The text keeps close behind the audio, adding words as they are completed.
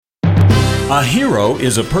A hero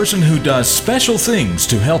is a person who does special things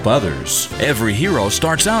to help others. Every hero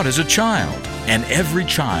starts out as a child, and every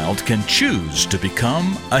child can choose to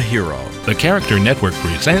become a hero. The Character Network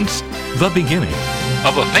presents The Beginning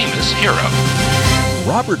of a Famous Hero.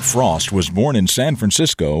 Robert Frost was born in San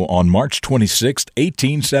Francisco on March 26,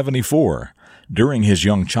 1874. During his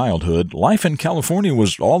young childhood, life in California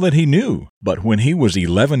was all that he knew. But when he was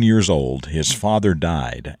 11 years old, his father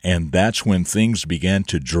died, and that's when things began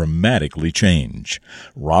to dramatically change.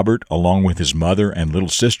 Robert, along with his mother and little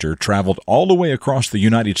sister, traveled all the way across the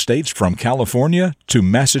United States from California to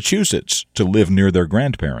Massachusetts to live near their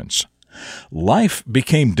grandparents. Life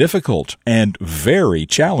became difficult and very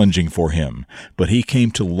challenging for him, but he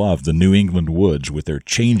came to love the New England woods with their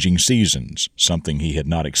changing seasons, something he had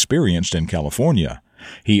not experienced in California.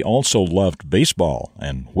 He also loved baseball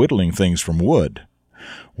and whittling things from wood.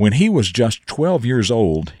 When he was just 12 years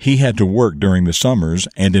old, he had to work during the summers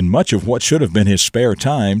and in much of what should have been his spare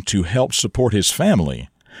time to help support his family.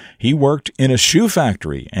 He worked in a shoe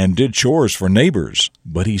factory and did chores for neighbors,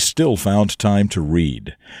 but he still found time to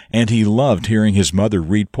read. And he loved hearing his mother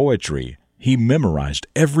read poetry. He memorized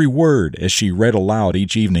every word as she read aloud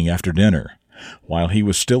each evening after dinner. While he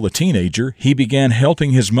was still a teenager, he began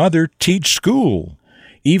helping his mother teach school.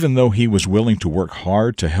 Even though he was willing to work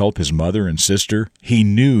hard to help his mother and sister, he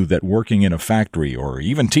knew that working in a factory or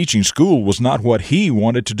even teaching school was not what he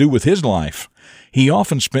wanted to do with his life. He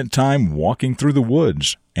often spent time walking through the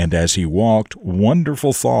woods, and as he walked,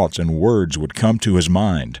 wonderful thoughts and words would come to his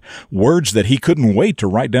mind, words that he couldn't wait to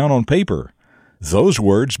write down on paper. Those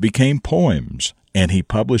words became poems, and he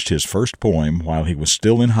published his first poem while he was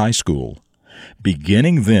still in high school.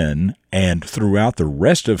 Beginning then, and throughout the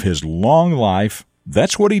rest of his long life,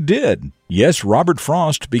 that's what he did. Yes, Robert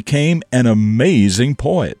Frost became an amazing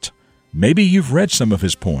poet. Maybe you've read some of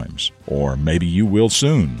his poems, or maybe you will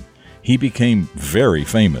soon. He became very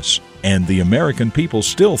famous, and the American people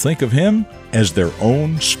still think of him as their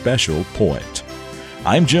own special poet.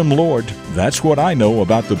 I'm Jim Lord. That's what I know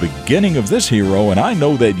about the beginning of this hero, and I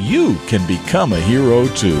know that you can become a hero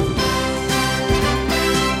too.